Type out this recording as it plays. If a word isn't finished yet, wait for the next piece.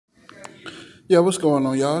Yeah, what's going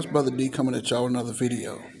on, y'all? It's Brother D coming at y'all with another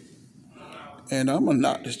video. And I'm going to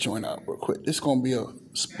knock this joint out real quick. This is going to be a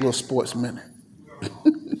little sports minute.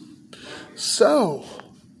 So,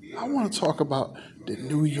 I want to talk about the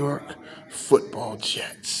New York football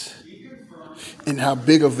Jets and how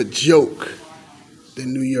big of a joke the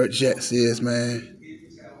New York Jets is, man.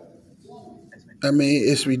 I mean,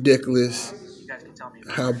 it's ridiculous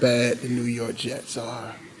how bad the New York Jets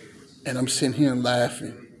are. And I'm sitting here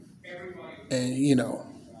laughing. And,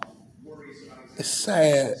 it's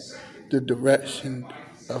sad the direction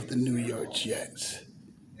of the New York Jets.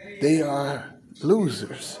 They are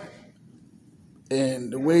losers.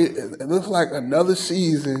 And the way it looks like another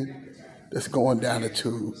season that's going down the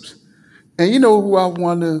tubes. And you know who I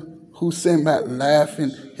wonder who's sitting back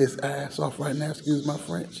laughing his ass off right now, excuse my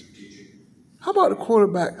French? How about the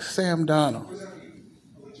quarterback, Sam Darnold?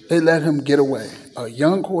 They let him get away. A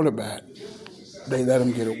young quarterback, they let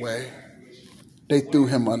him get away. They threw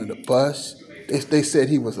him under the bus. They said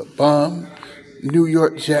he was a bum. New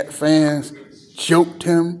York Jet fans joked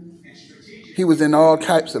him. He was in all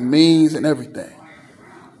types of memes and everything.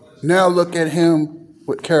 Now look at him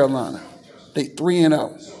with Carolina. They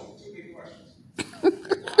 3-0.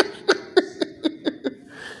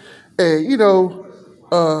 And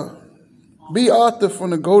B. Arthur from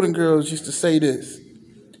the Golden Girls used to say this: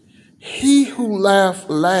 "He who laughs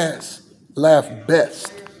last, laughs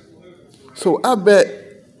best." So I bet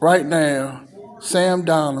right now, Sam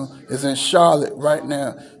Darnold is in Charlotte right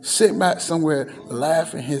now, sitting back somewhere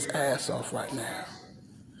laughing his ass off right now.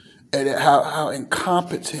 And how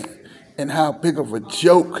incompetent and how big of a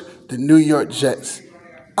joke the New York Jets.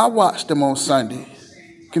 I watch them on Sunday.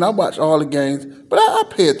 I watch all the games, but I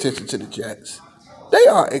pay attention to the Jets. They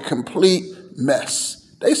are a complete mess.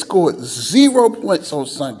 They scored 0 points on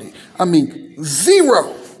Sunday. I mean,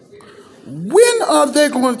 0. When are they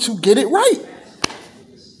going to get it right?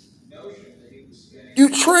 You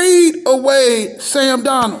trade away Sam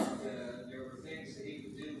Darnold,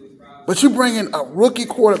 but you bring in a rookie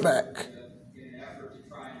quarterback.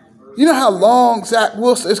 You know how long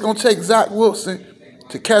it's going to take Zach Wilson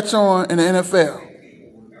to catch on in the NFL?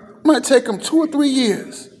 It might take him 2 or 3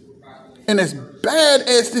 years. And as bad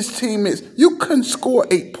as this team is, you couldn't score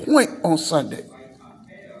a point on Sunday.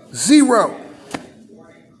 0.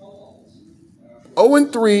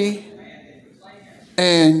 0-3.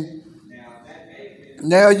 And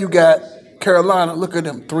now you got Carolina. Look at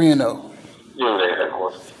them, 3-0.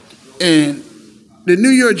 And the New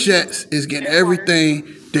York Jets is getting everything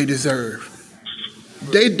they deserve.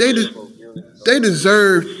 They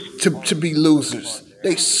deserve to be losers.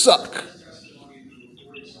 They suck.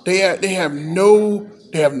 They have no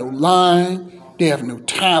line. They have no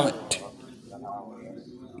talent.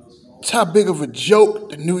 That's how big of a joke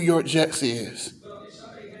the New York Jets is.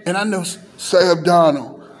 And I know Sam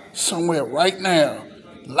Darnold somewhere right now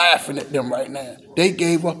laughing at them right now. They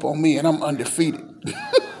gave up on me and I'm undefeated.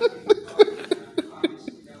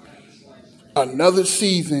 Another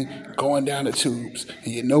season going down the tubes.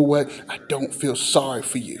 And you know what? I don't feel sorry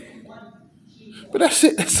for you. But that's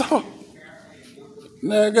it. That's all.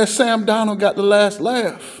 Now I guess Sam Darnold got the last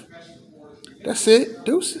laugh. That's it.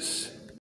 Deuces.